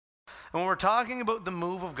And when we're talking about the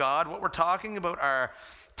move of God, what we're talking about are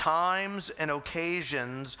times and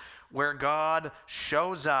occasions where God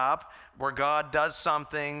shows up, where God does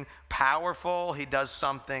something powerful, he does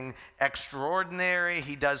something extraordinary,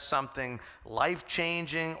 he does something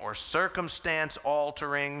life-changing or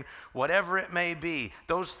circumstance-altering, whatever it may be.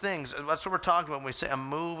 Those things, that's what we're talking about when we say a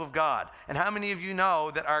move of God. And how many of you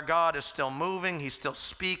know that our God is still moving, he's still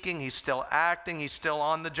speaking, he's still acting, he's still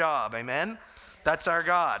on the job? Amen? That's our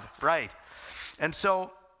God, right? And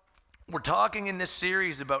so we're talking in this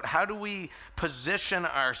series about how do we position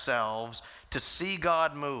ourselves to see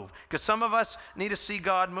God move. Because some of us need to see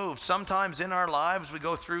God move. Sometimes in our lives we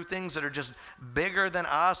go through things that are just bigger than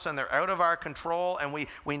us and they're out of our control, and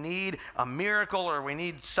we need a miracle, or we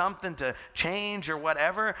need something to change or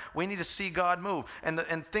whatever. We need to see God move. And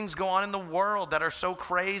things go on in the world that are so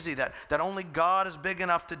crazy that only God is big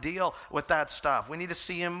enough to deal with that stuff. We need to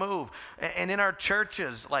see him move. And in our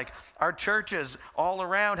churches, like our churches all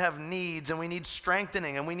around have needs, and we need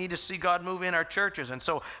strengthening, and we need to see God move in our churches. And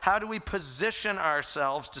so how do we position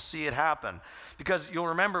ourselves to see it happen? Because you'll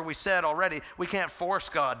remember we said already, we can't force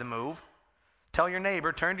God to move. Tell your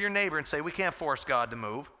neighbor, turn to your neighbor and say, we can't force God to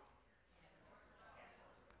move.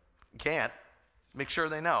 You can't. Make sure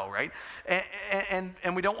they know, right?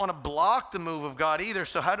 And we don't want to block the move of God either.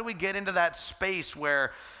 So how do we get into that space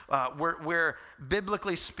where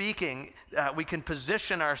biblically speaking, we can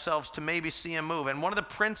position ourselves to maybe see him move? And one of the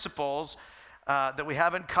principles that we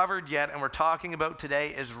haven't covered yet and we're talking about today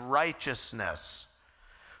is righteousness.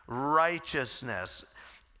 Righteousness.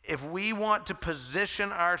 If we want to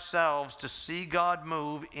position ourselves to see God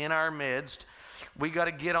move in our midst, we got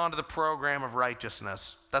to get onto the program of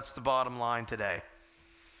righteousness. That's the bottom line today.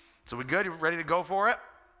 So we good? You ready to go for it?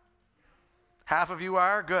 Half of you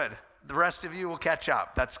are? Good. The rest of you will catch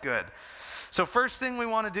up. That's good. So first thing we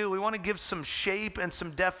want to do, we want to give some shape and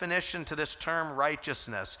some definition to this term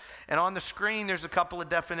righteousness. And on the screen, there's a couple of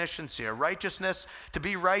definitions here. Righteousness, to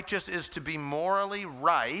be righteous is to be morally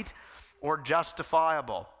right or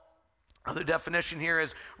justifiable. Another definition here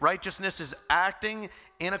is righteousness is acting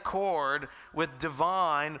in accord with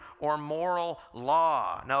divine or moral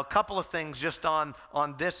law. Now, a couple of things just on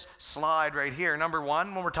this slide right here. Number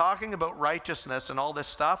one, when we're talking about righteousness and all this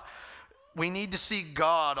stuff, we need to see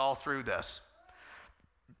God all through this.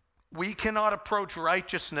 We cannot approach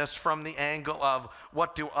righteousness from the angle of,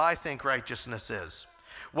 what do I think righteousness is?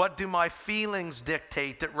 What do my feelings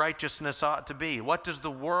dictate that righteousness ought to be? What does the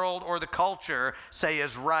world or the culture say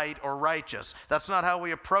is right or righteous? That's not how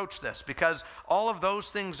we approach this, because all of those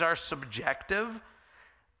things are subjective.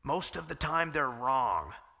 Most of the time they're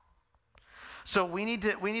wrong. So we need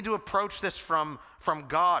to approach this from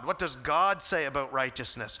God. What does God say about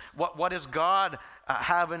righteousness? What does God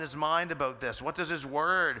have in his mind about this? What does his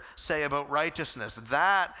word say about righteousness?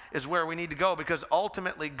 That is where we need to go, because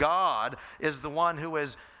ultimately God is the one who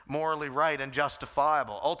is morally right and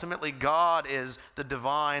justifiable. Ultimately God is the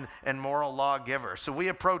divine and moral lawgiver. So we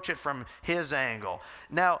approach it from his angle.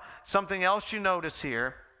 Now, something else you notice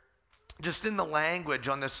here, just in the language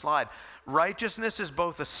on this slide, righteousness is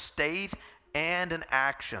both a state and an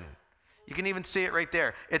action. You can even see it right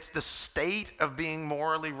there. It's the state of being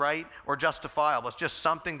morally right or justifiable. It's just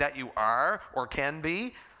something that you are or can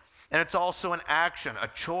be. And it's also an action, a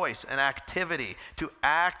choice, an activity to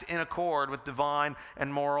act in accord with divine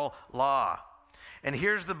and moral law. And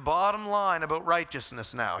here's the bottom line about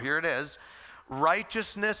righteousness now. Here it is.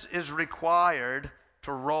 Righteousness is required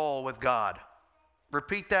to roll with God.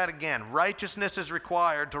 Repeat that again. Righteousness is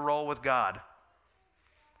required to roll with God.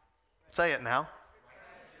 Say it now.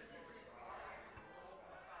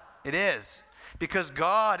 It is. Because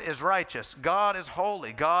God is righteous. God is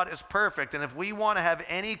holy. God is perfect. And if we want to have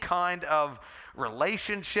any kind of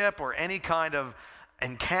relationship or any kind of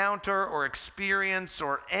encounter or experience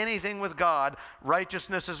or anything with God,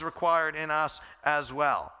 righteousness is required in us as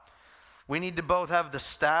well. We need to both have the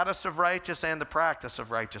status of righteous and the practice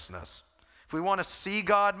of righteousness. If we want to see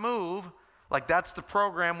God move, like that's the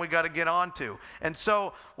program we got to get onto. And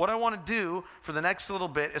so what I want to do for the next little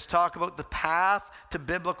bit is talk about the path to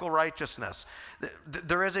biblical righteousness.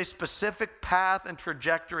 There is a specific path and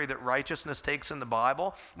trajectory that righteousness takes in the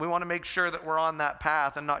Bible. We want to make sure that we're on that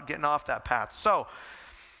path and not getting off that path. So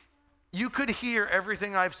you could hear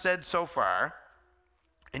everything I've said so far,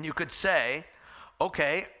 and you could say,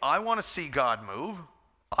 okay, I want to see God move.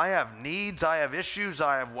 I have needs, I have issues,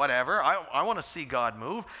 I have whatever. I want to see God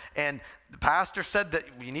move. And the pastor said that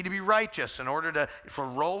you need to be righteous in order to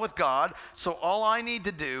roll with God. So all I need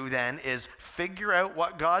to do then is figure out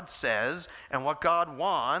what God says and what God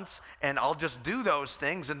wants, and I'll just do those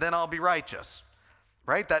things, and then I'll be righteous.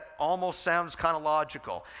 right? That almost sounds kind of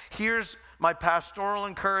logical. Here's my pastoral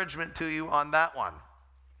encouragement to you on that one.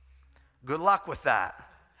 Good luck with that.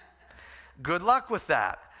 Good luck with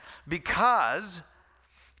that. Because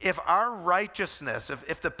if our righteousness,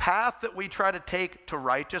 if the path that we try to take to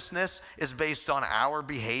righteousness is based on our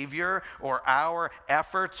behavior or our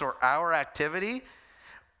efforts or our activity,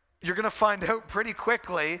 you're going to find out pretty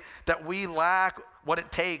quickly that we lack what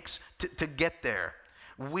it takes to get there.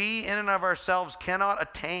 We in and of ourselves cannot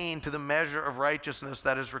attain to the measure of righteousness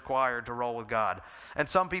that is required to roll with God. And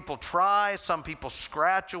some people try, some people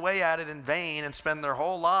scratch away at it in vain and spend their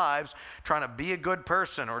whole lives trying to be a good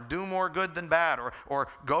person or do more good than bad or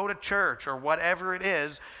go to church or whatever it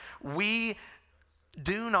is. We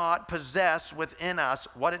do not possess within us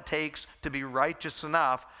what it takes to be righteous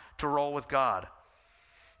enough to roll with God.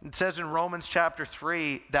 It says in Romans chapter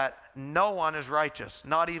 3 that no one is righteous,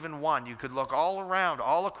 not even one. You could look all around,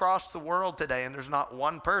 all across the world today, and there's not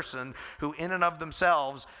one person who in and of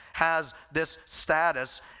themselves has this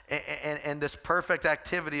status and this perfect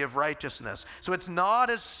activity of righteousness. So it's not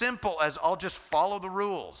as simple as I'll just follow the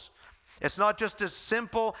rules. It's not just as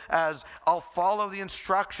simple as I'll follow the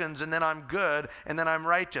instructions and then I'm good and then I'm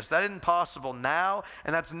righteous. That isn't possible now,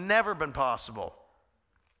 and that's never been possible.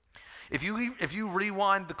 If you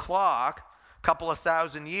rewind the clock a couple of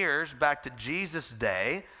thousand years back to Jesus'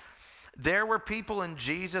 day, there were people in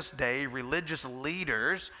Jesus' day, religious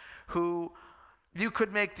leaders, who you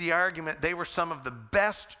could make the argument they were some of the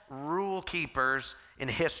best rule keepers in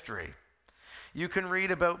history. You can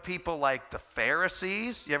read about people like the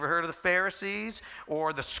Pharisees. You ever heard of the Pharisees?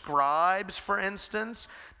 Or the scribes, for instance.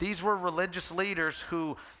 These were religious leaders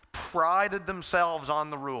who prided themselves on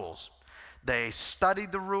the rules. They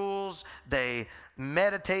studied the rules, they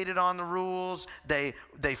meditated on the rules, they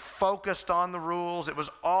focused on the rules. It was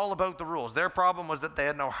all about the rules. Their problem was that they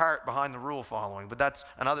had no heart behind the rule following, but that's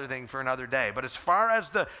another thing for another day. But as far as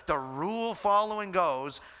the rule following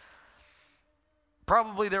goes,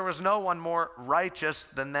 probably there was no one more righteous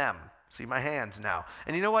than them. See my hands now.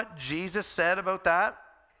 And you know what Jesus said about that?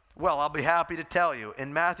 Well, I'll be happy to tell you.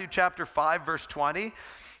 In Matthew chapter 5, verse 20,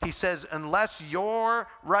 he says, unless your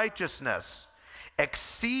righteousness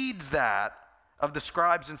exceeds that of the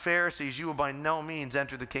scribes and Pharisees, you will by no means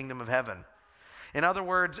enter the kingdom of heaven. In other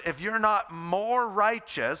words, if you're not more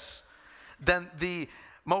righteous than the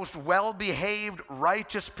most well-behaved,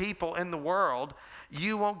 righteous people in the world,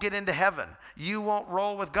 you won't get into heaven. You won't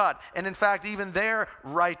roll with God. And in fact, even their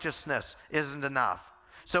righteousness isn't enough.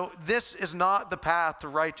 So this is not the path to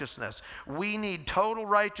righteousness. We need total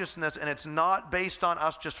righteousness, and it's not based on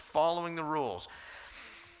us just following the rules.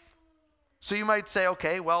 So you might say,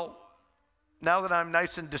 okay, well, now that I'm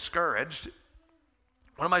nice and discouraged,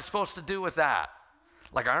 what am I supposed to do with that?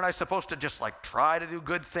 Like, aren't I supposed to just try to do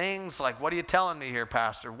good things? What are you telling me here,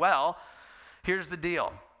 Pastor? Well, here's the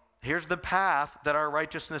deal. Here's the path that our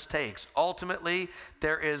righteousness takes. Ultimately,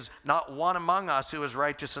 there is not one among us who is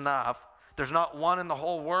righteous enough. There's not one in the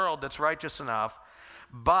whole world that's righteous enough,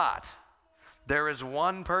 but there is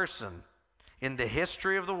one person in the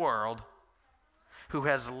history of the world who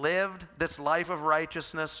has lived this life of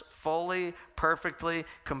righteousness fully, perfectly,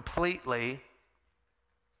 completely,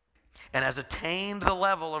 and has attained the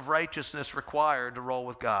level of righteousness required to roll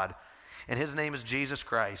with God. And his name is Jesus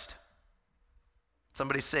Christ.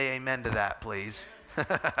 Somebody say amen to that, please.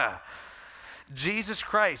 Jesus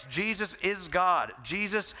Christ. Jesus is God.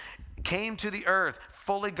 Jesus came to the earth,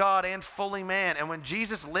 fully God and fully man. And when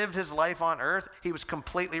Jesus lived his life on earth, he was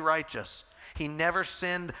completely righteous. He never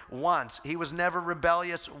sinned once. He was never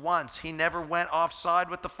rebellious once. He never went offside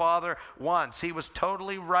with the Father once. He was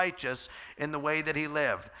totally righteous in the way that he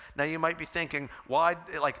lived. Now you might be thinking, why,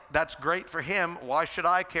 that's great for him. Why should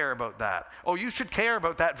I care about that? Oh, you should care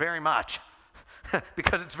about that very much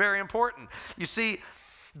because it's very important. You see,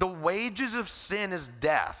 the wages of sin is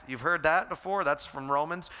death. You've heard that before. That's from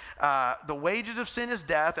Romans. The wages of sin is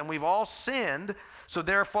death, and we've all sinned, so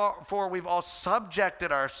therefore we've all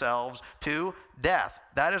subjected ourselves to death.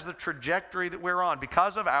 That is the trajectory that we're on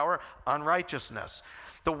because of our unrighteousness.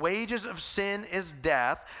 The wages of sin is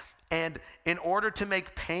death, and in order to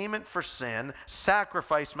make payment for sin,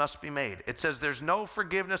 sacrifice must be made. It says there's no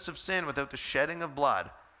forgiveness of sin without the shedding of blood,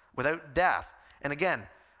 without death. And again,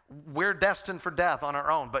 we're destined for death on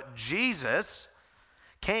our own. But Jesus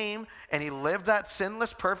came and he lived that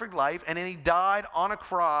sinless, perfect life, and then he died on a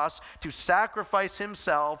cross to sacrifice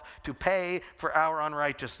himself to pay for our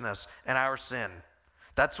unrighteousness and our sin.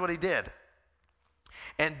 That's what he did.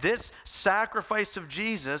 And this sacrifice of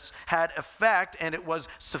Jesus had effect, and it was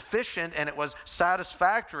sufficient, and it was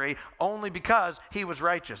satisfactory only because he was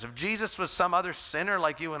righteous. If Jesus was some other sinner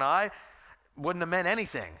like you and I, Wouldn't have meant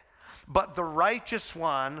anything. But the righteous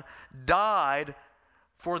one died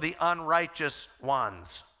for the unrighteous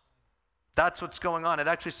ones. That's what's going on. It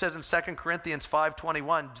actually says in 2 Corinthians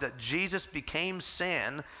 5:21 that Jesus became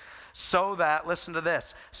sin so that, listen to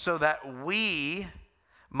this, so that we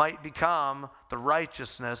might become the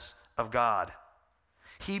righteousness of God.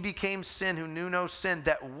 He became sin who knew no sin,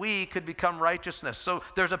 that we could become righteousness. So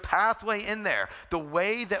there's a pathway in there. The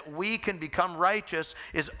way that we can become righteous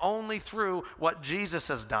is only through what Jesus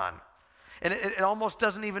has done. And it almost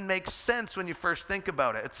doesn't even make sense when you first think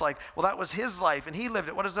about it. It's like, well, that was his life and he lived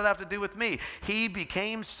it. What does that have to do with me? He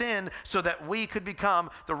became sin so that we could become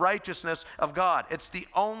the righteousness of God. It's the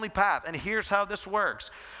only path. And here's how this works.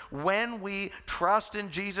 When we trust in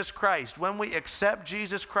Jesus Christ, when we accept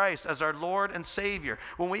Jesus Christ as our Lord and Savior,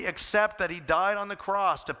 when we accept that he died on the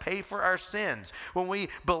cross to pay for our sins, when we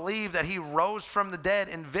believe that he rose from the dead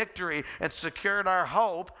in victory and secured our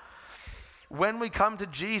hope, when we come to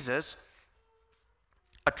Jesus,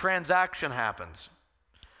 a transaction happens.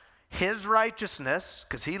 His righteousness,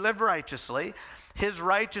 because he lived righteously, his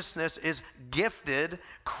righteousness is gifted,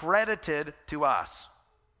 credited to us.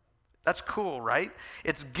 That's cool, right?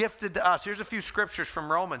 It's gifted to us. Here's a few scriptures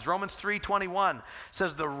from Romans. Romans 3:21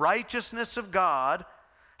 says, the righteousness of God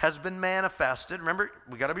has been manifested. Remember,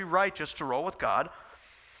 we got to be righteous to roll with God.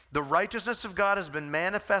 The righteousness of God has been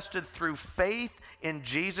manifested through faith in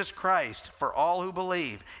Jesus Christ for all who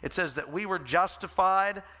believe. It says that we were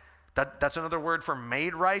justified, that's another word for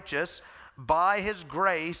made righteous, by his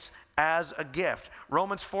grace as a gift.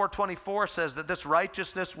 Romans 4:24 says that this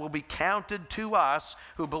righteousness will be counted to us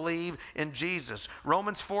who believe in Jesus.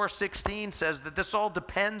 Romans 4:16 says that this all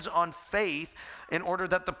depends on faith in order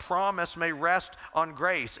that the promise may rest on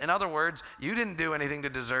grace. In other words, you didn't do anything to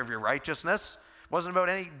deserve your righteousness. It wasn't about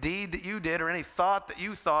any deed that you did or any thought that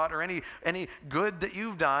you thought or any good that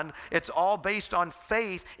you've done. It's all based on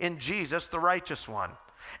faith in Jesus, the righteous one.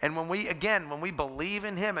 And when we believe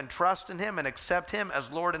in him and trust in him and accept him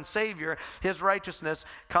as Lord and Savior, his righteousness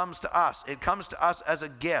comes to us. It comes to us as a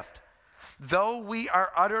gift. Though we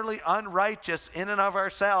are utterly unrighteous in and of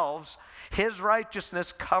ourselves, his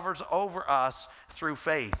righteousness covers over us through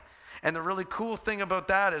faith. And the really cool thing about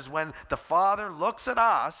that is when the Father looks at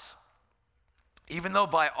us, even though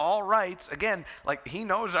by all rights, again, like he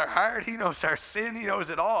knows our heart, he knows our sin, he knows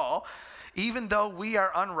it all. Even though we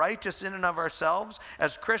are unrighteous in and of ourselves,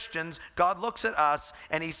 as Christians, God looks at us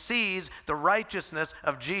and he sees the righteousness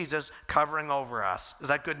of Jesus covering over us. Is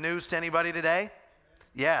that good news to anybody today?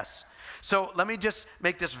 Yes. So let me just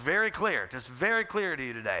make this very clear to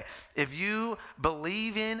you today. If you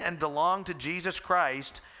believe in and belong to Jesus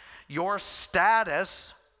Christ, your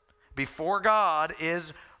status before God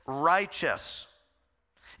is righteous.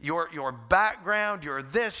 Your background, your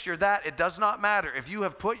this, your that, it does not matter. If you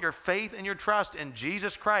have put your faith and your trust in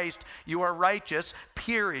Jesus Christ, you are righteous,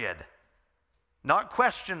 period. Not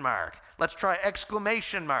question mark. Let's try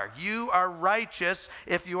exclamation mark. You are righteous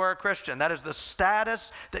if you are a Christian. That is the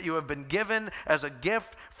status that you have been given as a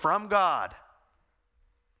gift from God.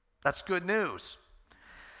 That's good news.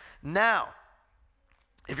 Now,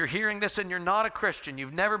 if you're hearing this and you're not a Christian,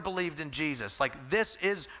 you've never believed in Jesus, like this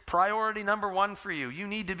is priority number one for you. You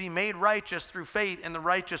need to be made righteous through faith in the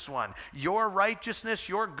righteous one. Your righteousness,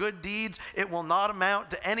 your good deeds, it will not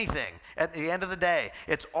amount to anything at the end of the day.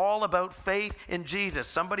 It's all about faith in Jesus.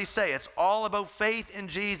 Somebody say, it's all about faith in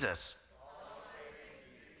Jesus.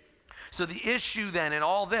 So the issue then in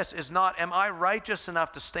all this is not, am I righteous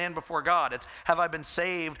enough to stand before God? It's, have I been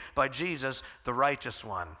saved by Jesus, the righteous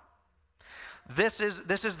one? This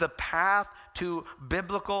is the path to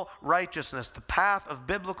biblical righteousness, the path of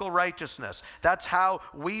biblical righteousness. That's how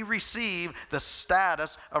we receive the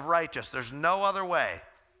status of righteous. There's no other way.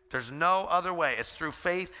 There's no other way. It's through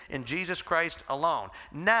faith in Jesus Christ alone.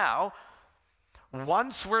 Now,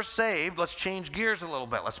 once we're saved, let's change gears a little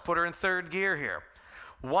bit. Let's put her in third gear here.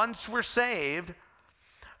 Once we're saved,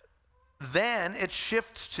 then it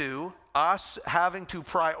shifts to us having to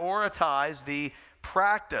prioritize the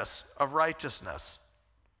practice of righteousness.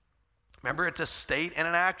 Remember, it's a state and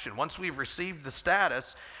an action. Once we've received the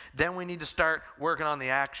status, then we need to start working on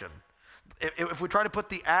the action. If we try to put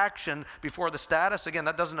the action before the status, again,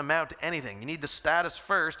 that doesn't amount to anything. You need the status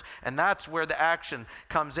first, and that's where the action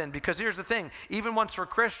comes in. Because here's the thing, even once we're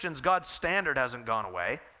Christians, God's standard hasn't gone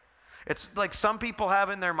away. It's like some people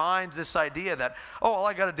have in their minds this idea that, oh, all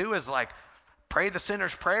I got to do is like pray the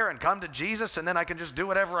sinner's prayer and come to Jesus and then I can just do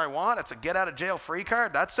whatever I want. It's a get out of jail free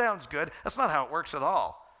card. That sounds good. That's not how it works at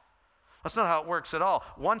all. That's not how it works at all.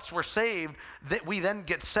 Once we're saved, we then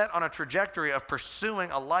get set on a trajectory of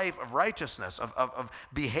pursuing a life of righteousness, of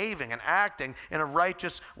behaving and acting in a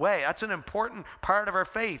righteous way. That's an important part of our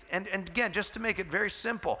faith. And again, just to make it very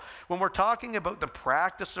simple, when we're talking about the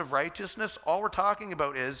practice of righteousness, all we're talking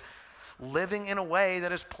about is living in a way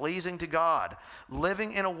that is pleasing to God,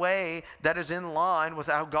 living in a way that is in line with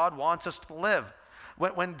how God wants us to live.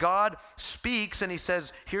 When God speaks and he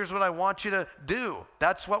says, here's what I want you to do,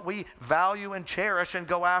 that's what we value and cherish and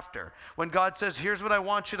go after. When God says, here's what I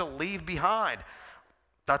want you to leave behind,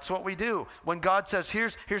 that's what we do. When God says,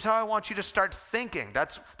 here's how I want you to start thinking,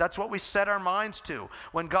 that's what we set our minds to.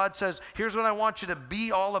 When God says, here's what I want you to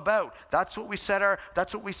be all about, that's what we set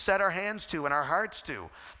our hands to and our hearts to.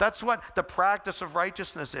 That's what the practice of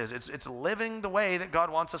righteousness is. It's living the way that God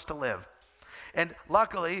wants us to live. And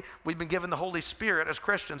luckily, we've been given the Holy Spirit as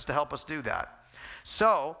Christians to help us do that.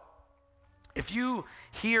 So, if you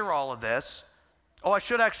hear all of this, I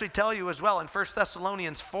should actually tell you as well, in 1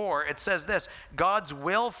 Thessalonians 4, it says this: God's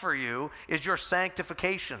will for you is your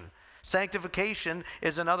sanctification. Sanctification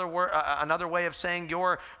is another way of saying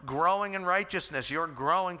you're growing in righteousness. You're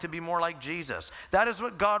growing to be more like Jesus. That is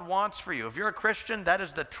what God wants for you. If you're a Christian, that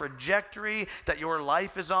is the trajectory that your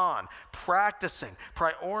life is on. Prioritizing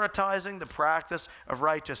the practice of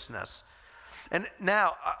righteousness. And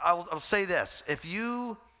now, I'll say this. If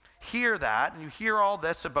you hear that, and you hear all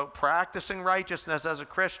this about practicing righteousness as a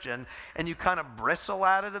Christian, and you kind of bristle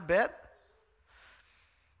at it a bit,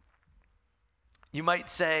 you might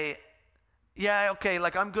say, yeah, okay,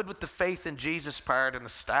 like I'm good with the faith in Jesus part and the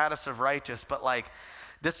status of righteous, but like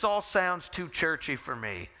this all sounds too churchy for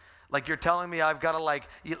me. Like you're telling me I've got to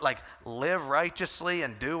live righteously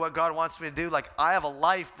and do what God wants me to do. Like I have a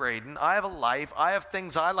life, Braden. I have a life. I have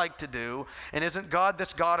things I like to do. And isn't God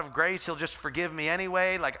this God of grace? He'll just forgive me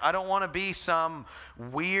anyway. Like I don't want to be some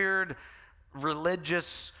weird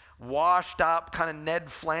religious washed up kind of Ned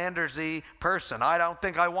Flanders-y person. I don't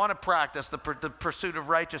think I want to practice the pursuit of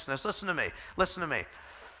righteousness. Listen to me.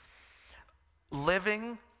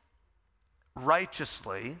 Living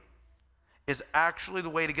righteously is actually the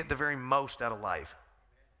way to get the very most out of life.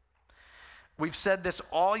 We've said this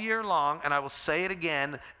all year long, and I will say it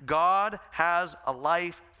again. God has a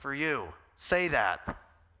life for you. Say that.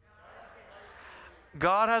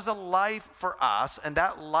 God has a life for us, and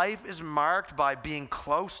that life is marked by being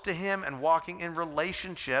close to Him and walking in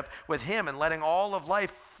relationship with Him and letting all of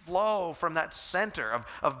life flow from that center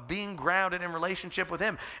of being grounded in relationship with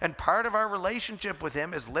Him. And part of our relationship with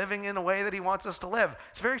Him is living in a way that He wants us to live.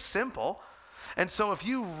 It's very simple. And so if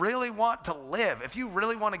you really want to live, if you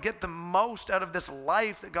really want to get the most out of this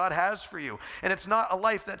life that God has for you, and it's not a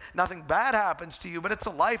life that nothing bad happens to you, but it's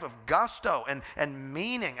a life of gusto and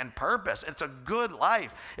meaning and purpose. It's a good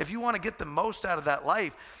life. If you want to get the most out of that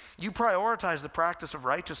life, you prioritize the practice of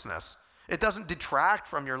righteousness. It doesn't detract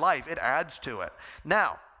from your life. It adds to it.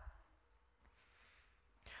 Now,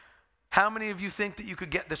 how many of you think that you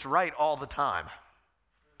could get this right all the time?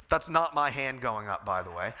 That's not my hand going up, by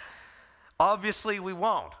the way. Obviously, we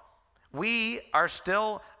won't. We are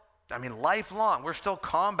still, lifelong, we're still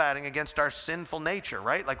combating against our sinful nature,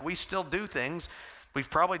 right? Like we still do things. We've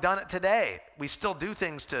probably done it today. We still do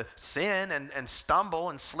things to sin and stumble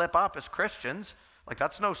and slip up as Christians. Like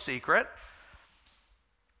that's no secret.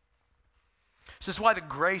 This is why the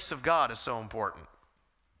grace of God is so important.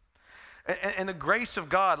 And the grace of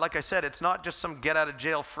God, like I said, it's not just some get out of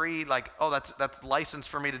jail free, like, oh, that's license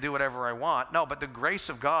for me to do whatever I want. No, but the grace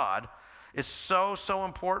of God is so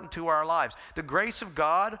important to our lives. The grace of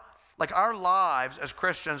God, like our lives as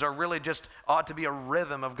Christians are really just ought to be a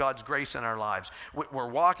rhythm of God's grace in our lives. We're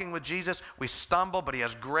walking with Jesus, we stumble, but He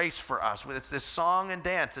has grace for us. It's this song and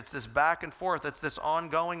dance, it's this back and forth, it's this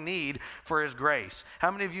ongoing need for His grace.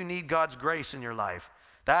 How many of you need God's grace in your life?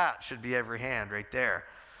 That should be every hand right there.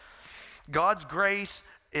 God's grace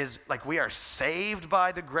is like we are saved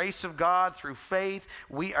by the grace of God through faith.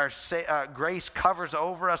 Grace covers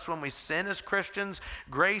over us when we sin as Christians.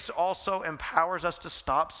 Grace also empowers us to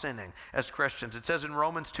stop sinning as Christians. It says in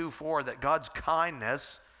Romans 2:4 that God's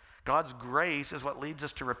kindness, God's grace is what leads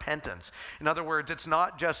us to repentance. In other words, it's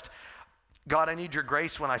not just, God, I need your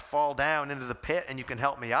grace when I fall down into the pit and you can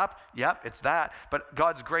help me up. Yep, it's that. But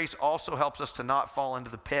God's grace also helps us to not fall into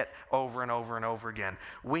the pit over and over and over again.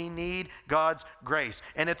 We need God's grace.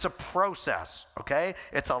 And it's a process, okay?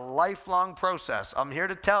 It's a lifelong process. I'm here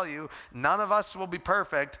to tell you, none of us will be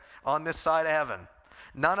perfect on this side of heaven.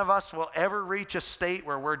 None of us will ever reach a state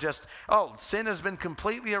where we're just, sin has been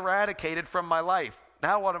completely eradicated from my life.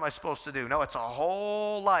 Now what am I supposed to do? No, it's a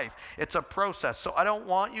whole life. It's a process. So I don't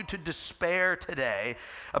want you to despair today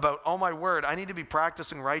about, oh my word, I need to be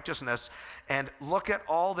practicing righteousness and look at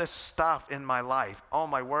all this stuff in my life. Oh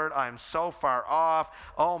my word, I am so far off.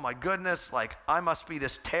 Oh my goodness, like I must be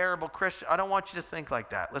this terrible Christian. I don't want you to think like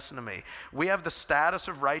that. Listen to me. We have the status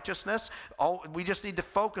of righteousness. We just need to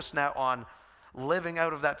focus now on living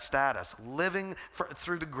out of that status, living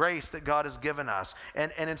through the grace that God has given us.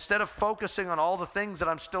 And instead of focusing on all the things that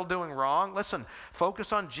I'm still doing wrong, listen,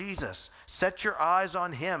 focus on Jesus. Set your eyes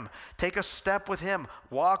on him. Take a step with him.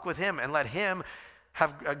 Walk with him and let him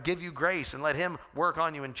give you grace and let him work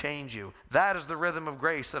on you and change you. That is the rhythm of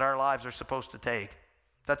grace that our lives are supposed to take.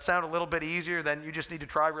 That sound a little bit easier than you just need to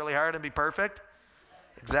try really hard and be perfect?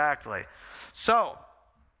 Exactly. So,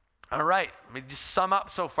 all right, let me just sum up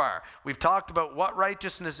so far. We've talked about what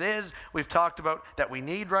righteousness is. We've talked about that we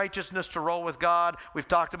need righteousness to roll with God. We've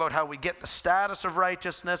talked about how we get the status of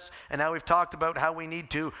righteousness. And now we've talked about how we need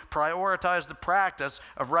to prioritize the practice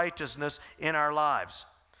of righteousness in our lives.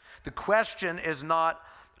 The question is not,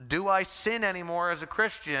 do I sin anymore as a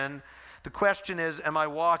Christian? The question is, am I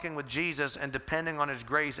walking with Jesus and depending on his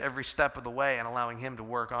grace every step of the way and allowing him to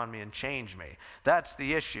work on me and change me? That's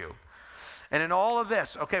the issue. And in all of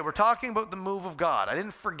this, okay, we're talking about the move of God. I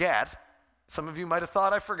didn't forget. Some of you might have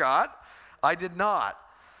thought I forgot. I did not.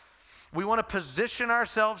 We want to position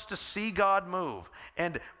ourselves to see God move.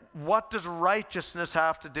 And what does righteousness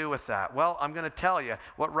have to do with that? Well, I'm going to tell you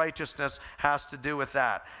what righteousness has to do with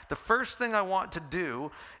that. The first thing I want to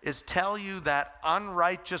do is tell you that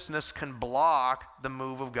unrighteousness can block the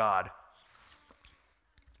move of God.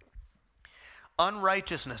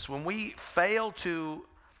 Unrighteousness, when we fail to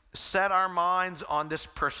set our minds on this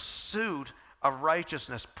pursuit of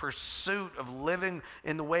righteousness, pursuit of living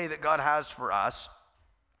in the way that God has for us,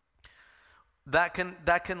 that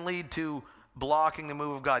can lead to blocking the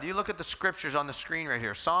move of God. You look at the scriptures on the screen right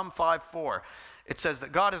here. Psalm 5:4. It says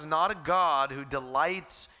that God is not a God who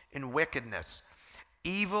delights in wickedness.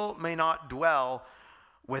 Evil may not dwell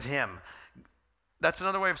with him. That's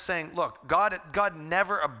another way of saying, look, God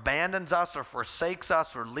never abandons us or forsakes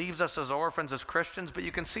us or leaves us as orphans as Christians, but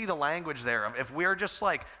you can see the language there of if we're just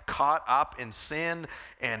like caught up in sin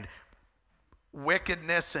and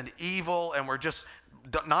wickedness and evil and we're just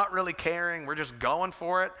not really caring, we're just going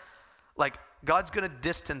for it, like God's going to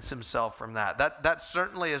distance himself from that. That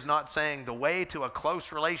certainly is not saying the way to a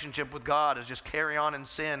close relationship with God is just carry on in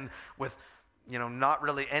sin with not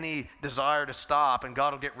really any desire to stop, and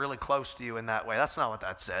God will get really close to you in that way. That's not what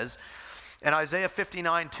that says. And Isaiah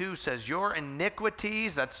 59:2 says, your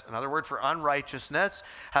iniquities, that's another word for unrighteousness,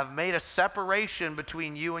 have made a separation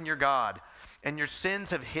between you and your God, and your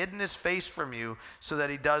sins have hidden his face from you so that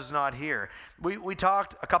he does not hear. We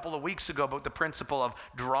talked a couple of weeks ago about the principle of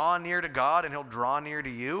draw near to God and he'll draw near to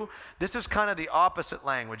you. This is kind of the opposite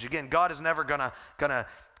language. Again, God is never gonna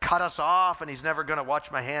cut us off, and he's never going to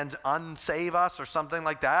watch my hands unsave us or something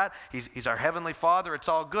like that. He's our heavenly Father. It's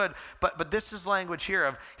all good. But this is language here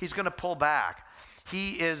of he's going to pull back.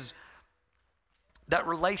 That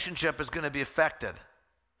relationship is going to be affected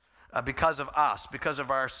because of us, because of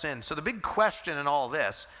our sin. So the big question in all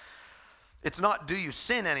this, it's not do you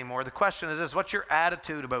sin anymore. The question is this: what's your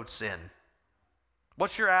attitude about sin?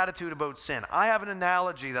 What's your attitude about sin? I have an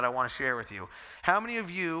analogy that I want to share with you. How many of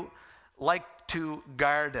you like to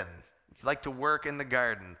garden? You like to work in the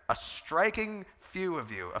garden? A striking few of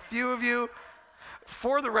you. A few of you.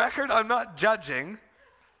 For the record, I'm not judging.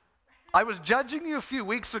 I was judging you a few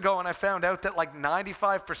weeks ago and I found out that like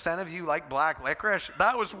 95% of you like black licorice.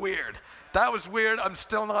 That was weird. I'm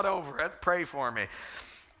still not over it. Pray for me.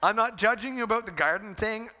 I'm not judging you about the garden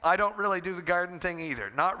thing. I don't really do the garden thing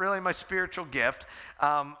either. Not really my spiritual gift.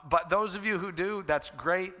 But those of you who do, that's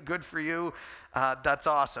great. Good for you. That's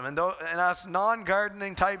awesome. And us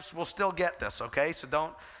non-gardening types will still get this, okay? So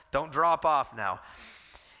don't drop off now.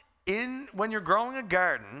 When you're growing a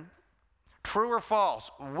garden, true or false,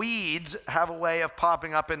 weeds have a way of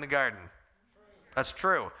popping up in the garden. That's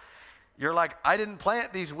true. You're like, I didn't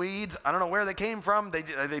plant these weeds. I don't know where they came from.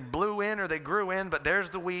 They blew in or they grew in, but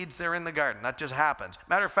there's the weeds. They're in the garden. That just happens.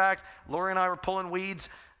 Matter of fact, Lori and I were pulling weeds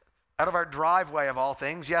out of our driveway of all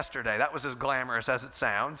things yesterday. That was as glamorous as it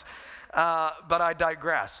sounds, but I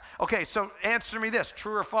digress. Okay, so answer me this,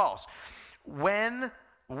 true or false? When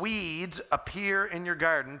weeds appear in your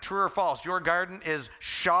garden, true or false, your garden is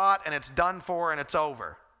shot and it's done for and it's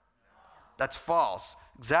over? That's false.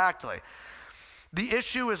 Exactly. The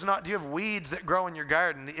issue is not, do you have weeds that grow in your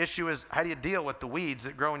garden? The issue is, how do you deal with the weeds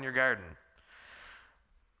that grow in your garden?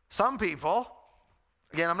 Some people,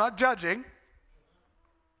 again, I'm not judging,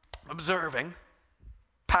 observing,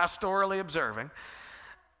 pastorally observing.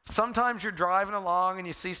 Sometimes you're driving along and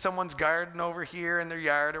you see someone's garden over here in their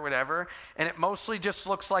yard or whatever, and it mostly just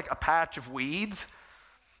looks like a patch of weeds.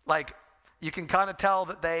 Like, you can kind of tell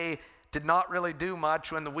that they did not really do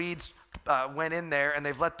much when the weeds went in there, and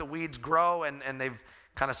they've let the weeds grow, and they've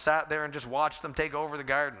kind of sat there and just watched them take over the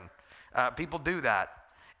garden. People do that.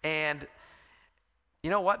 And you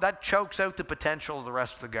know what? That chokes out the potential of the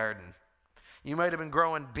rest of the garden. You might have been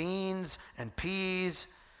growing beans and peas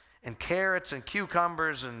and carrots and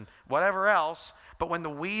cucumbers and whatever else, but when the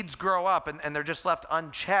weeds grow up and they're just left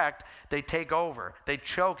unchecked, they take over. They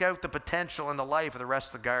choke out the potential in the life of the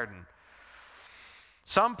rest of the garden.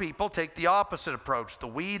 Some people take the opposite approach. The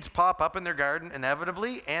weeds pop up in their garden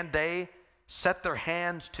inevitably, and they set their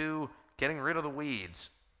hands to getting rid of the weeds.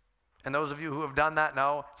 And those of you who have done that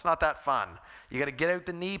know it's not that fun. You got to get out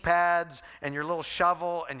the knee pads and your little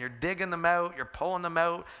shovel, and you're digging them out, you're pulling them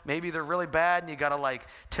out. Maybe they're really bad and you got to like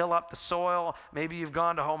till up the soil. Maybe you've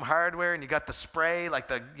gone to Home Hardware and you got the spray, like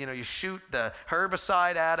you shoot the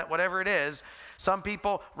herbicide at it, whatever it is. Some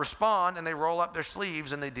people respond and they roll up their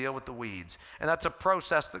sleeves and they deal with the weeds. And that's a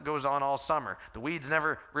process that goes on all summer. The weeds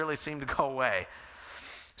never really seem to go away.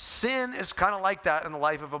 Sin is kind of like that in the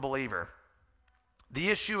life of a believer. The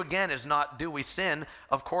issue, again, is not do we sin?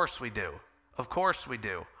 Of course we do. Of course we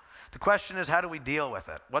do. The question is, how do we deal with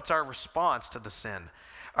it? What's our response to the sin?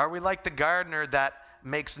 Are we like the gardener that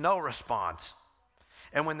makes no response?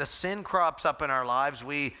 And when the sin crops up in our lives,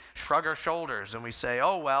 we shrug our shoulders and we say,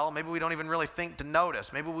 oh, well, maybe we don't even really think to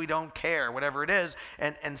notice. Maybe we don't care, whatever it is.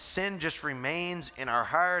 And sin just remains in our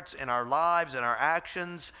hearts, in our lives, in our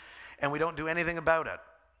actions, and we don't do anything about it.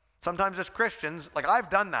 Sometimes as Christians, like I've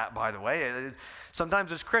done that, by the way.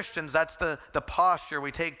 Sometimes as Christians, that's the posture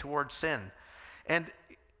we take towards sin. And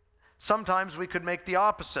sometimes we could make the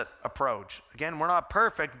opposite approach. Again, we're not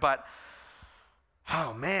perfect, but,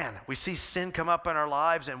 oh man, we see sin come up in our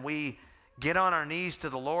lives and we get on our knees to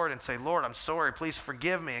the Lord and say, Lord, I'm sorry, please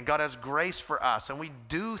forgive me. And God has grace for us. And we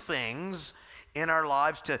do things in our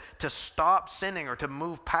lives to stop sinning, or to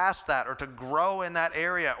move past that, or to grow in that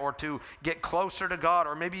area, or to get closer to God.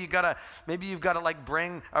 Or maybe you've got to like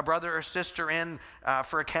bring a brother or sister in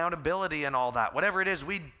for accountability and all that. Whatever it is,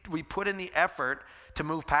 we put in the effort to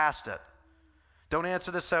move past it. Don't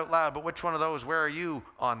answer this out loud, but which one of those? Where are you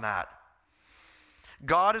on that?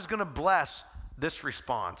 God is going to bless this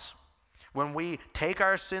response when we take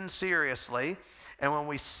our sin seriously. And when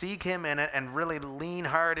we seek him in it and really lean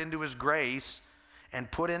hard into his grace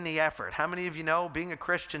and put in the effort. How many of you know being a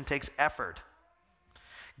Christian takes effort?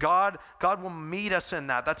 God will meet us in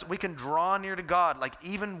that. We can draw near to God. Like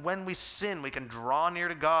even when we sin, we can draw near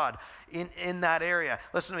to God in that area.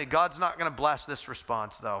 Listen to me, God's not going to bless this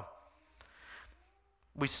response though.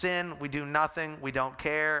 We sin, we do nothing, we don't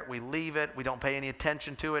care, we leave it, we don't pay any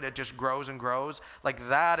attention to it, it just grows and grows. Like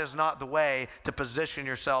that is not the way to position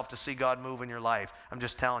yourself to see God move in your life. I'm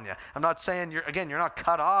just telling you. I'm not saying you're not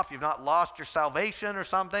cut off, you've not lost your salvation or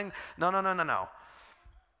something. No.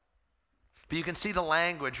 But you can see the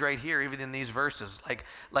language right here, even in these verses.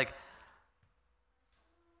 Like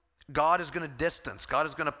God is going to distance, God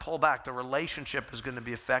is going to pull back, the relationship is going to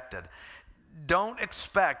be affected. Don't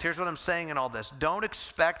expect, here's what I'm saying in all this, don't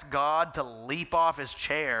expect God to leap off his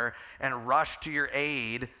chair and rush to your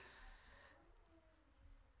aid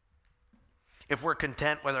if we're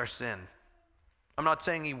content with our sin. I'm not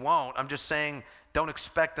saying he won't, I'm just saying don't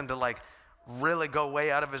expect him to like really go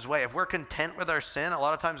way out of his way. If we're content with our sin, a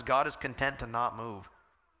lot of times God is content to not move.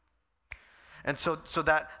 And so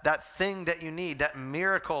that thing that you need, that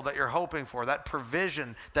miracle that you're hoping for, that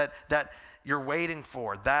provision that you're waiting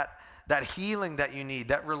for, that healing that you need,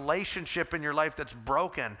 that relationship in your life that's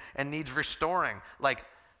broken and needs restoring. Like,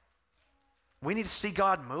 we need to see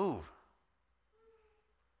God move.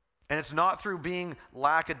 And it's not through being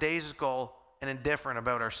lackadaisical and indifferent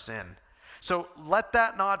about our sin. So let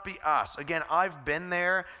that not be us. Again, I've been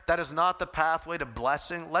there. That is not the pathway to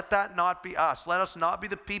blessing. Let that not be us. Let us not be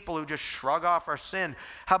the people who just shrug off our sin.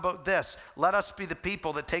 How about this? Let us be the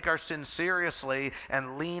people that take our sin seriously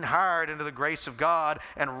and lean hard into the grace of God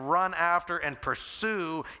and run after and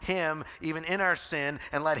pursue him even in our sin,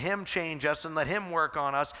 and let him change us and let him work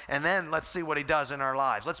on us, and then let's see what he does in our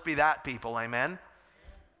lives. Let's be that people, amen?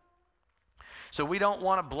 So we don't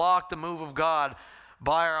want to block the move of God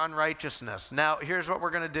by our unrighteousness. Now, here's what we're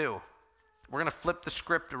going to do. We're going to flip the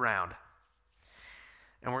script around.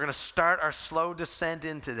 And we're going to start our slow descent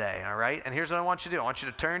in today, all right? And here's what I want you to do. I want you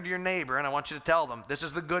to turn to your neighbor and I want you to tell them, this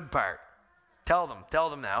is the good part. Tell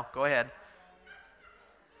them now. Go ahead.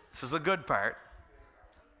 This is the good part.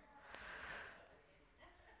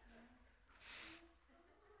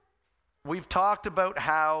 We've talked about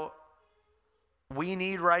how We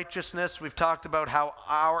need righteousness. We've talked about how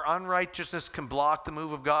our unrighteousness can block the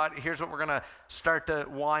move of God. Here's what we're going to start to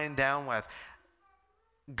wind down with.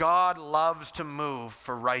 God loves to move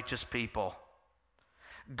for righteous people.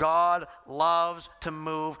 God loves to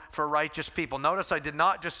move for righteous people. Notice I did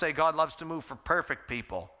not just say God loves to move for perfect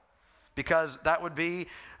people, because that would be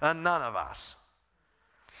none of us.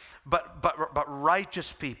 But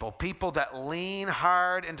righteous people, people that lean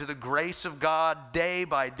hard into the grace of God day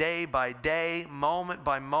by day by day, moment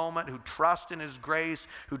by moment, who trust in His grace,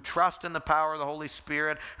 who trust in the power of the Holy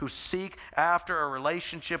Spirit, who seek after a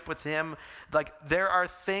relationship with Him. Like, there are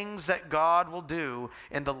things that God will do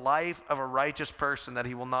in the life of a righteous person that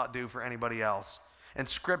He will not do for anybody else. And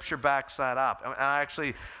Scripture backs that up. And I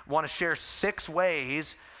actually want to share 6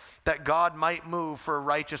 ways that God might move for a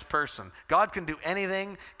righteous person. God can do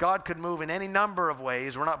anything. God could move in any number of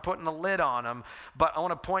ways. We're not putting a lid on Him, but I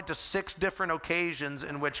want to point to 6 different occasions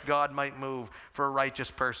in which God might move for a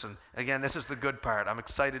righteous person. Again, this is the good part. I'm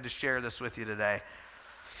excited to share this with you today.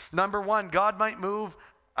 Number 1, God might move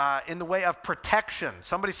in the way of protection.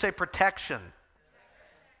 Somebody say protection.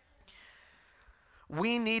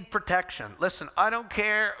 We need protection. Listen, I don't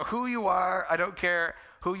care who you are. I don't care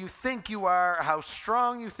who you think you are, how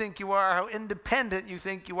strong you think you are, how independent you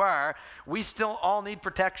think you are. We still all need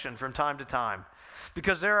protection from time to time,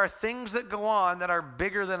 because there are things that go on that are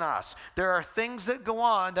bigger than us. There are things that go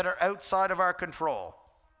on that are outside of our control.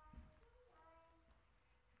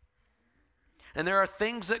 And there are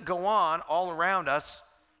things that go on all around us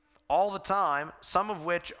all the time, some of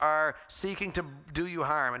which are seeking to do you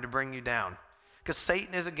harm and to bring you down, because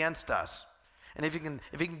Satan is against us. And if he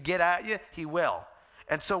can get at you, he will.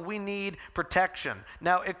 And so we need protection.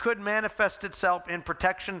 Now, it could manifest itself in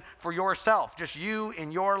protection for yourself, just you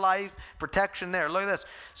in your life, protection there. Look at this.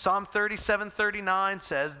 Psalm 37:39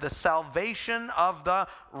 says, "The salvation of the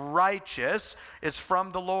righteous is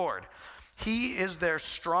from the Lord. He is their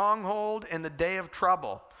stronghold in the day of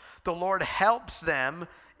trouble. The Lord helps them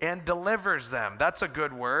and delivers them." That's a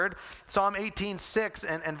good word. Psalm 18:6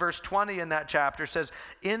 and verse 20 in that chapter says,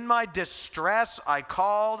 "In my distress I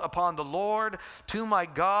called upon the Lord. To my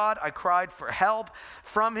God I cried for help.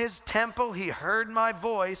 From His temple He heard my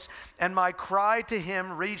voice, and my cry to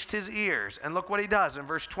Him reached His ears." And look what He does in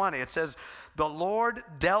verse 20. It says, "The Lord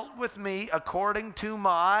dealt with me according to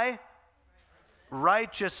my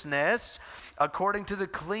righteousness, according to the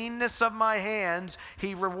cleanness of my hands,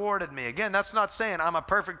 He rewarded me." Again, that's not saying I'm a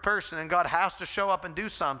perfect person and God has to show up and do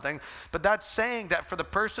something, but that's saying that for the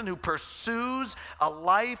person who pursues a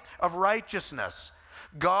life of righteousness,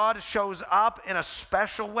 God shows up in a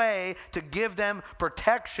special way to give them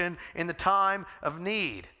protection in the time of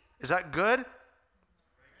need. Is that good?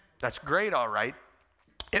 That's great, all right.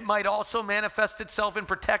 It might also manifest itself in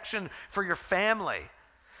protection for your family.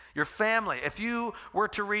 Your family. If you were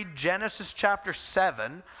to read Genesis chapter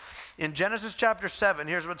 7, in Genesis chapter 7,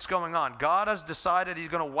 here's what's going on. God has decided He's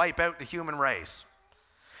going to wipe out the human race.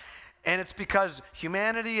 And it's because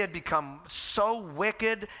humanity had become so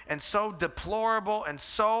wicked and so deplorable and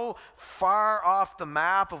so far off the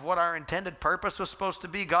map of what our intended purpose was supposed to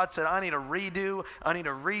be. God said, I need a redo. I need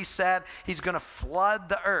a reset. He's going to flood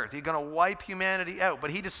the earth. He's going to wipe humanity out. But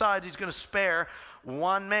He decides He's going to spare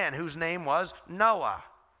one man whose name was Noah.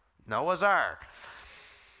 Noah's Ark.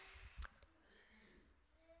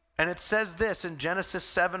 And it says this in Genesis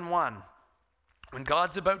 7:1. When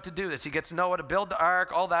God's about to do this, He gets Noah to build the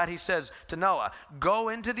ark, all that. He says to Noah, "Go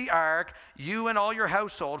into the ark, you and all your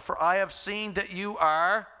household, for I have seen that you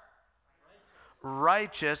are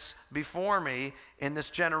righteous before me in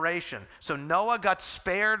this generation." So Noah got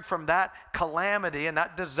spared from that calamity and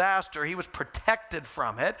that disaster. He was protected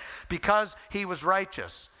from it because he was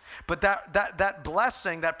righteous. But that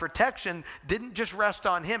blessing, that protection, didn't just rest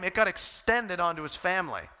on him. It got extended onto his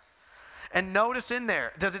family. And notice in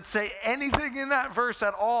there, does it say anything in that verse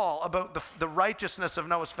at all about the righteousness of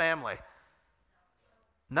Noah's family?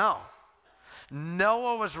 No.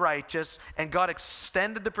 Noah was righteous, and God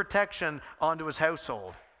extended the protection onto his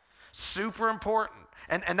household. Super important.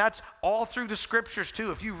 And that's all through the Scriptures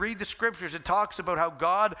too. If you read the Scriptures, it talks about how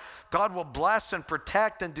God will bless and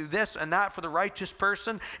protect and do this and that for the righteous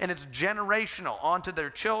person, and it's generational onto their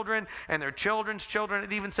children and their children's children.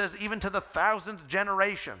 It even says even to the 1,000th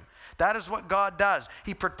generation. That is what God does.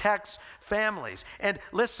 He protects families. And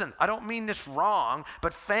listen, I don't mean this wrong,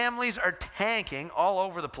 but families are tanking all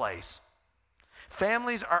over the place.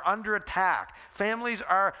 Families are under attack. Families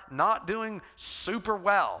are not doing super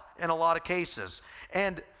well in a lot of cases.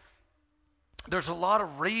 And there's a lot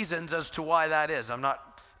of reasons as to why that is. I'm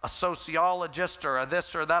not a sociologist or a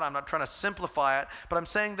this or that. I'm not trying to simplify it, but I'm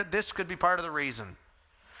saying that this could be part of the reason.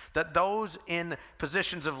 that those in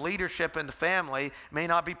positions of leadership in the family may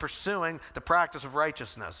not be pursuing the practice of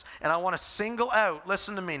righteousness. And I want to single out,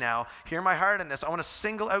 listen to me now, hear my heart in this, I want to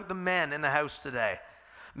single out the men in the house today.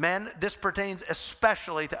 Men, this pertains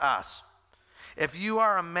especially to us. If you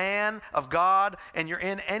are a man of God and you're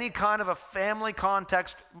in any kind of a family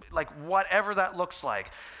context, like whatever that looks like,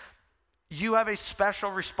 you have a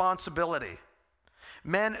special responsibility.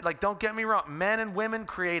 Men, like, don't get me wrong, men and women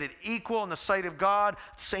created equal in the sight of God,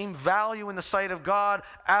 same value in the sight of God,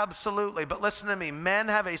 absolutely. But listen to me, men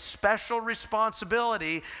have a special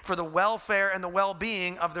responsibility for the welfare and the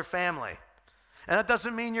well-being of their family. And that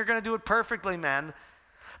doesn't mean you're going to do it perfectly, men,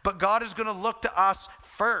 but God is going to look to us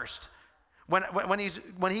first.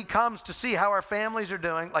 When he comes to see how our families are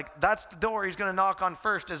doing, like, that's the door he's going to knock on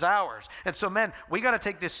first, is ours. And so, men, we got to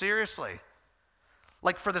take this seriously.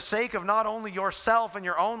 Like, for the sake of not only yourself and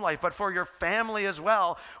your own life, but for your family as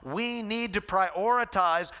well, we need to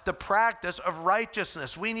prioritize the practice of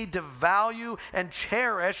righteousness. We need to value and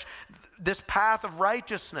cherish this path of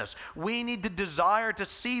righteousness. We need to desire to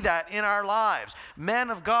see that in our lives. Men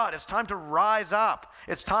of God, it's time to rise up.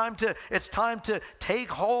 It's time to take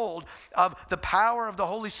hold of the power of the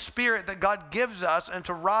Holy Spirit that God gives us and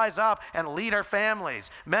to rise up and lead our families.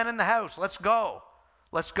 Men in the house, let's go.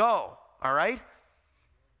 Let's go. All right?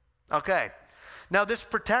 Okay. Now, this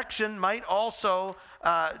protection might also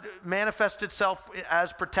manifest itself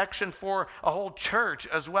as protection for a whole church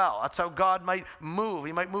as well. That's how God might move.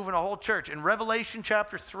 He might move in a whole church. In Revelation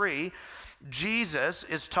chapter 3, Jesus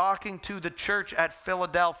is talking to the church at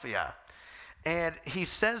Philadelphia. And he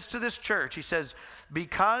says to this church, he says,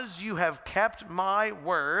 because you have kept my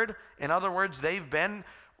word, in other words, they've been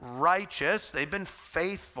righteous, they've been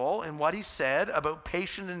faithful in what he said about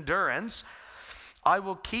patient endurance, I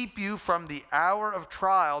will keep you from the hour of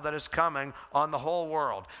trial that is coming on the whole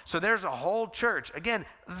world. So there's a whole church. Again,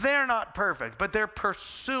 they're not perfect, but they're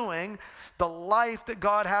pursuing the life that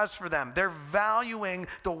God has for them. They're valuing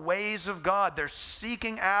the ways of God. They're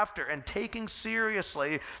seeking after and taking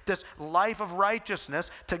seriously this life of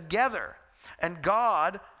righteousness together. And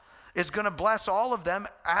God is going to bless all of them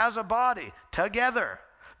as a body together,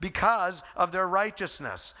 because of their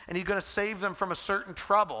righteousness. And he's going to save them from a certain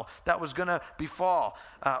trouble that was going to befall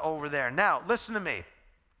over there. Now, listen to me.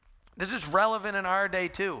 This is relevant in our day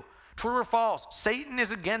too. True or false? Satan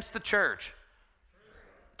is against the church.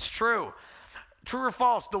 It's true. True or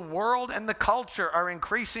false? The world and the culture are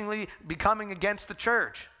increasingly becoming against the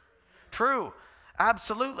church. True.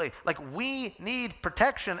 Absolutely. Like, we need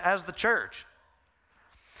protection as the church.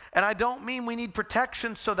 And I don't mean we need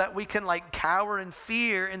protection so that we can like cower in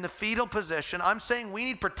fear in the fetal position. I'm saying we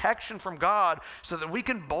need protection from God so that we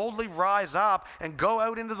can boldly rise up and go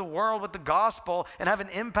out into the world with the gospel and have an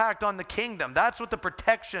impact on the kingdom. That's what the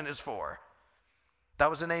protection is for. That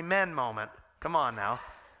was an amen moment. Come on now.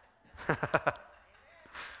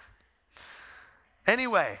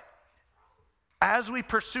 Anyway, as we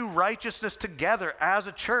pursue righteousness together as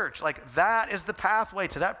a church, like, that is the pathway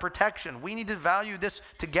to that protection. We need to value this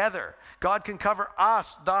together. God can cover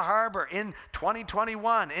us, the harbor, in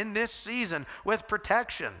 2021, in this season, with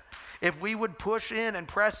protection, if we would push in and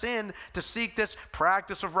press in to seek this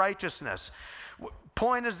practice of righteousness.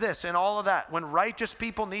 Point is this, in all of that, when righteous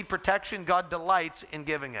people need protection, God delights in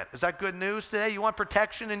giving it. Is that good news today? You want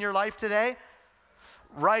protection in your life today?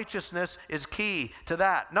 Righteousness is key to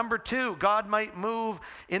that. Number 2, God might move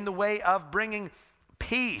in the way of bringing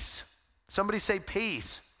peace. Somebody say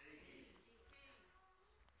peace.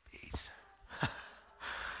 Peace.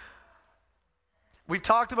 We've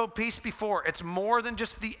talked about peace before. It's more than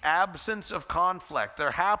just the absence of conflict.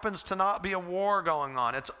 There happens to not be a war going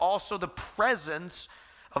on. It's also the presence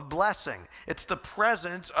of blessing. It's the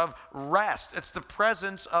presence of rest. It's the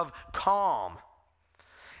presence of calm.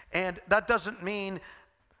 And that doesn't mean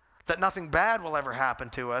that nothing bad will ever happen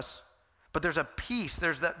to us, but there's a peace.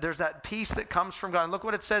 There's that peace that comes from God. And look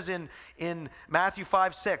what it says in Matthew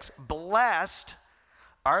 5:6. Blessed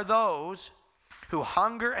are those who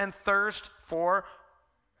hunger and thirst for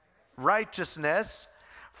righteousness,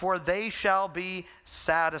 for they shall be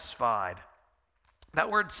satisfied.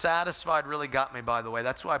 That word satisfied really got me, by the way.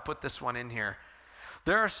 That's why I put this one in here.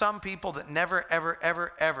 There are some people that never, ever,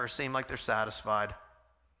 ever, ever seem like they're satisfied.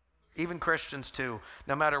 Even Christians too.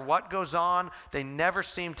 No matter what goes on, they never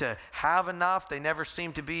seem to have enough. They never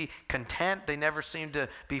seem to be content. They never seem to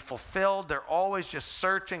be fulfilled. They're always just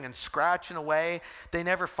searching and scratching away. They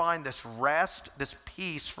never find this rest, this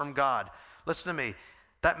peace from God. Listen to me.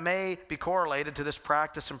 That may be correlated to this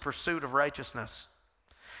practice and pursuit of righteousness.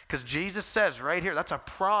 Because Jesus says right here, that's a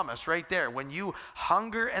promise right there. When you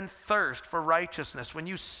hunger and thirst for righteousness, when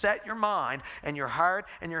you set your mind and your heart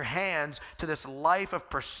and your hands to this life of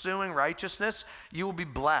pursuing righteousness, you will be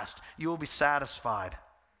blessed. You will be satisfied.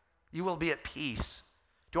 You will be at peace.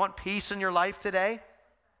 Do you want peace in your life today?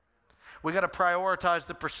 We got to prioritize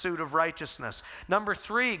the pursuit of righteousness. Number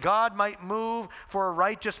 3, God might move for a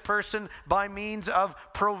righteous person by means of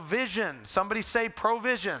provision. Somebody say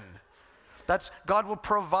provision. That's God will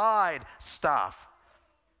provide stuff.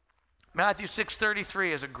 Matthew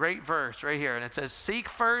 6:33 is a great verse right here, and it says, "Seek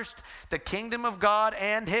first the kingdom of God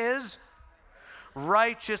and his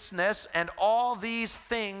righteousness, and all these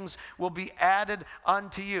things will be added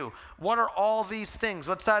unto you." What are all these things?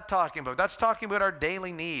 What's that talking about? That's talking about our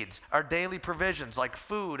daily needs, our daily provisions like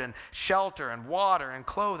food and shelter and water and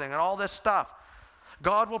clothing and all this stuff.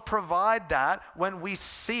 God will provide that when we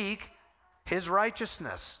seek his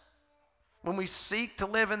righteousness. When we seek to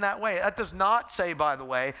live in that way. That does not say, by the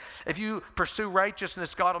way, if you pursue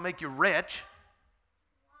righteousness, God will make you rich.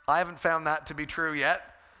 I haven't found that to be true yet.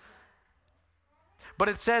 But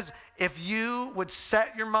it says, if you would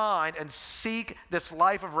set your mind and seek this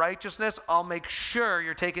life of righteousness, I'll make sure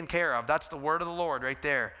you're taken care of. That's the word of the Lord right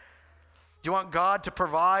there. Do you want God to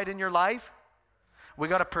provide in your life? We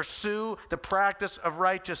got to pursue the practice of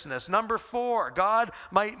righteousness. Number 4, God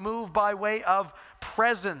might move by way of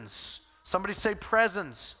presence. Somebody say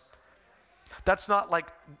presence. That's not like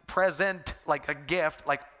present, like a gift,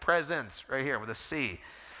 like presents right here with a C.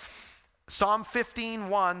 Psalm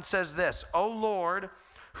 15:1 says this, "O Lord,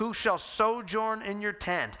 who shall sojourn in your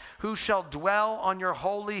tent? Who shall dwell on your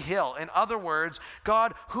holy hill?" In other words,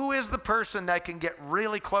 God, who is the person that can get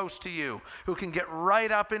really close to you, who can get right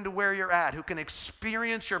up into where you're at, who can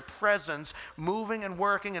experience your presence moving and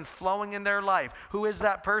working and flowing in their life? Who is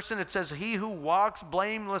that person? It says, "He who walks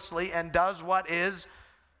blamelessly and does what is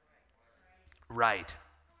right."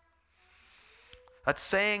 That's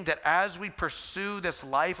saying that as we pursue this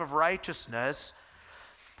life of righteousness,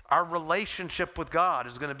 our relationship with God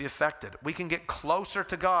is going to be affected. We can get closer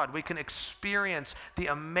to God. We can experience the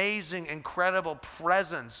amazing, incredible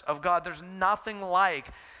presence of God. There's nothing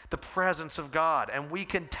like the presence of God, and we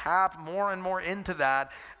can tap more and more into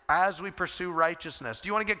that as we pursue righteousness. Do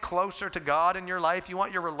you want to get closer to God in your life? You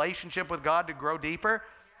want your relationship with God to grow deeper?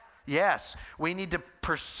 Yes, we need to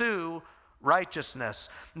pursue righteousness.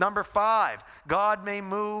 Number 5, God may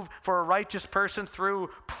move for a righteous person through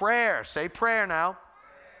prayer. Say prayer now.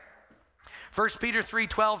 1 Peter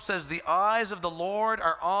 3:12 says, "The eyes of the Lord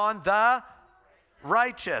are on the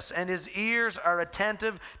righteous, and his ears are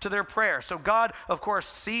attentive to their prayer." So God, of course,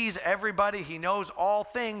 sees everybody. He knows all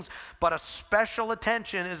things, but a special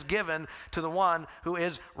attention is given to the one who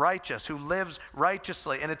is righteous, who lives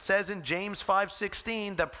righteously. And it says in James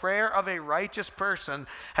 5:16, "The prayer of a righteous person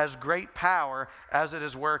has great power as it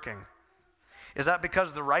is working." Is that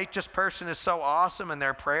because the righteous person is so awesome and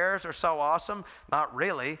their prayers are so awesome? Not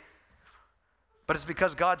really. But it's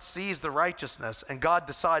because God sees the righteousness and God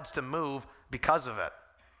decides to move because of it.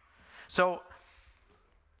 So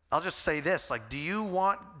I'll just say this, like, do you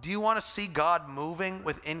want to see God moving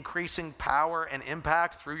with increasing power and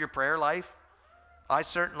impact through your prayer life? I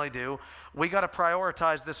certainly do. We got to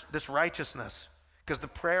prioritize this righteousness, because the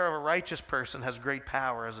prayer of a righteous person has great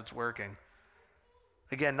power as it's working.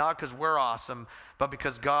 Again, not because we're awesome, but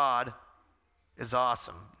because God is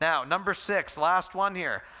awesome. Now, number 6, last one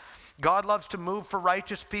here. God loves to move for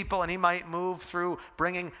righteous people, and he might move through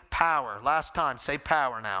bringing power. Last time, say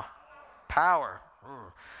power now. Power.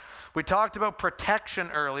 We talked about protection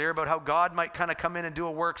earlier, about how God might kind of come in and do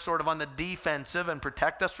a work sort of on the defensive and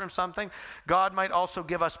protect us from something. God might also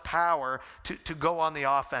give us power to go on the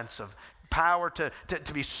offensive. Power to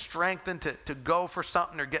be strengthened to go for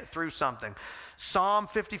something or get through something. Psalm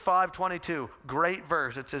 55:22, great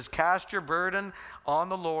verse. It says, "Cast your burden on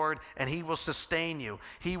the Lord, and he will sustain you.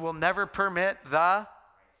 He will never permit the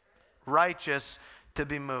righteous to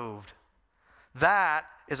be moved." That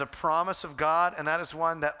is a promise of God, and that is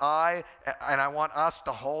one that I want us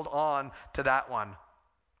to hold on to that one.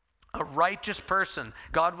 A righteous person,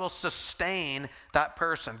 God will sustain that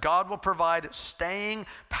person. God will provide staying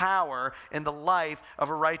power in the life of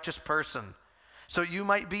a righteous person. So you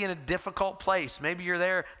might be in a difficult place. Maybe you're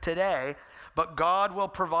there today, but God will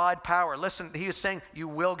provide power. Listen, he is saying you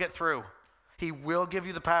will get through. He will give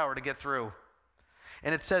you the power to get through.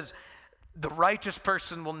 And it says the righteous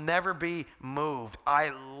person will never be moved. I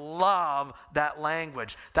love that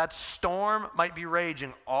language. That storm might be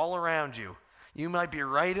raging all around you. You might be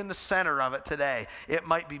right in the center of it today. It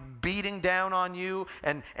might be beating down on you,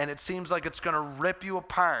 and it seems like it's going to rip you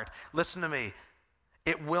apart. Listen to me.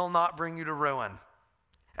 It will not bring you to ruin.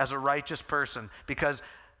 as a righteous person, because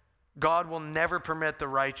God will never permit the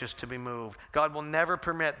righteous to be moved. God will never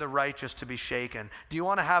permit the righteous to be shaken. Do you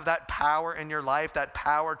want to have that power in your life, that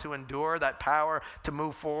power to endure, that power to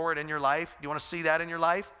move forward in your life? Do you want to see that in your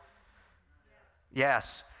life?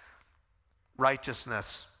 Yes.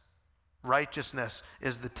 Righteousness. Righteousness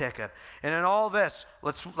is the ticket. And in all this,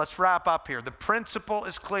 let's wrap up here. The principle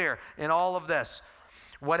is clear in all of this.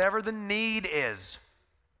 Whatever the need is,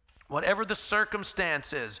 whatever the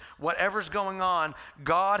circumstance is, whatever's going on,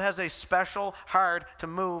 God has a special heart to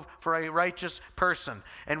move for a righteous person.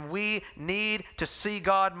 And we need to see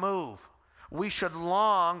God move. We should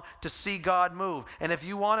long to see God move. And if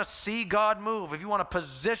you want to see God move, if you want to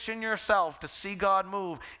position yourself to see God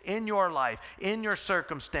move in your life, in your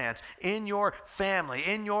circumstance, in your family,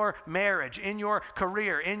 in your marriage, in your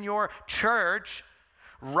career, in your church,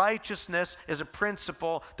 righteousness is a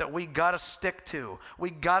principle that we got to stick to.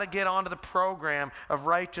 We got to get onto the program of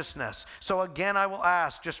righteousness. So again, I will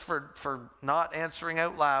ask, just for not answering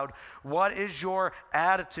out loud, what is your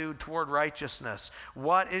attitude toward righteousness?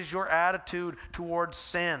 What is your attitude toward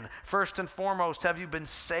sin? First and foremost, have you been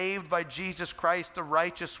saved by Jesus Christ, the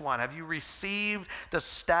righteous one? Have you received the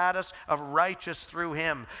status of righteous through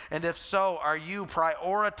him? And if so, are you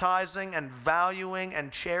prioritizing and valuing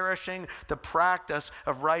and cherishing the practice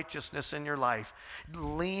of righteousness in your life,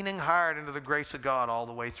 leaning hard into the grace of God all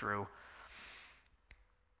the way through?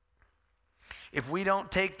 If we don't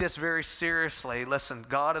take this very seriously, listen,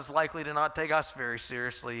 God is likely to not take us very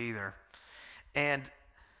seriously either. And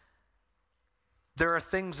there are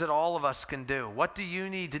things that all of us can do. What do you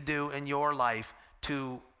need to do in your life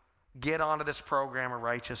to get onto this program of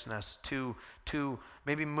righteousness, to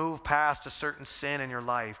maybe move past a certain sin in your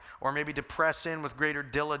life, or maybe to press in with greater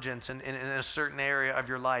diligence in a certain area of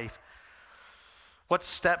your life? What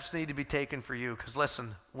steps need to be taken for you? Because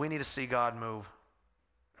listen, we need to see God move.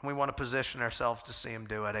 And we want to position ourselves to see him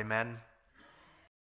do it. Amen.